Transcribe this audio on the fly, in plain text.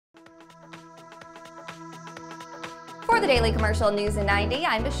For the Daily Commercial News in 90,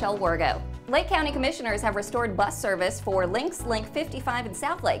 I'm Michelle Wargo. Lake County Commissioners have restored bus service for LYNX, Link 55 in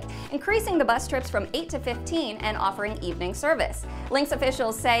South Lake, increasing the bus trips from 8 to 15 and offering evening service. LYNX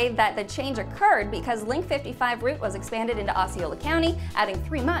officials say that the change occurred because Link 55 route was expanded into Osceola County, adding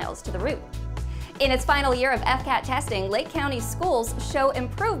 3 miles to the route. In its final year of FCAT testing, Lake County schools show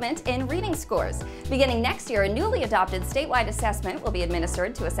improvement in reading scores. Beginning next year, a newly adopted statewide assessment will be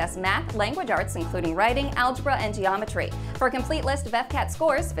administered to assess math, language arts, including writing, algebra, and geometry. For a complete list of FCAT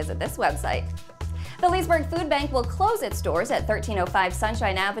scores, visit this website. The Leesburg Food Bank will close its doors at 1305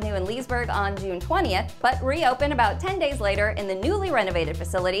 Sunshine Avenue in Leesburg on June 20th, but reopen about 10 days later in the newly renovated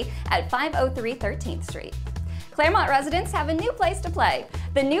facility at 503 13th Street. Clermont residents have a new place to play.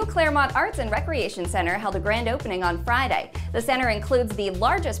 The new Clermont Arts and Recreation Center held a grand opening on Friday. The center includes the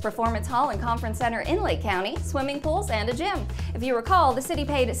largest performance hall and conference center in Lake County, swimming pools, and a gym. If you recall, the city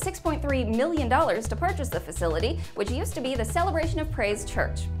paid $6.3 million to purchase the facility, which used to be the Celebration of Praise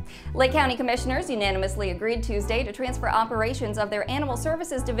Church. Lake County Commissioners unanimously agreed Tuesday to transfer operations of their Animal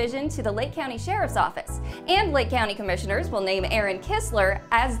Services Division to the Lake County Sheriff's Office. And Lake County Commissioners will name Aaron Kissler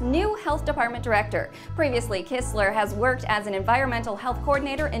as new Health Department Director. Previously, Kissler has worked as an environmental health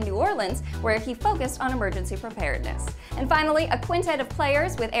coordinator in New Orleans, where he focused on emergency preparedness. And finally, a quintet of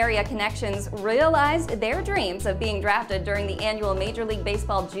players with area connections realized their dreams of being drafted during the annual Major League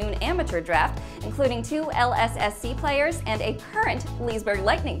Baseball June Amateur Draft, including 2 LSSC players and a current Leesburg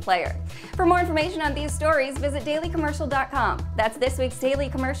Lightning player. For more information on these stories, visit dailycommercial.com. That's this week's Daily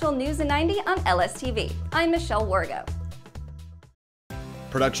Commercial News in 90 on LSTV. I'm Michelle Wargo.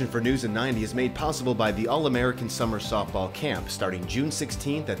 Production for News in 90 is made possible by the All-American Summer Softball Camp starting June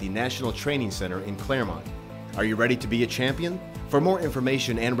 16th at the National Training Center in Clermont. Are you ready to be a champion? For more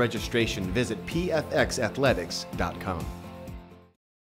information and registration, visit pfxathletics.com.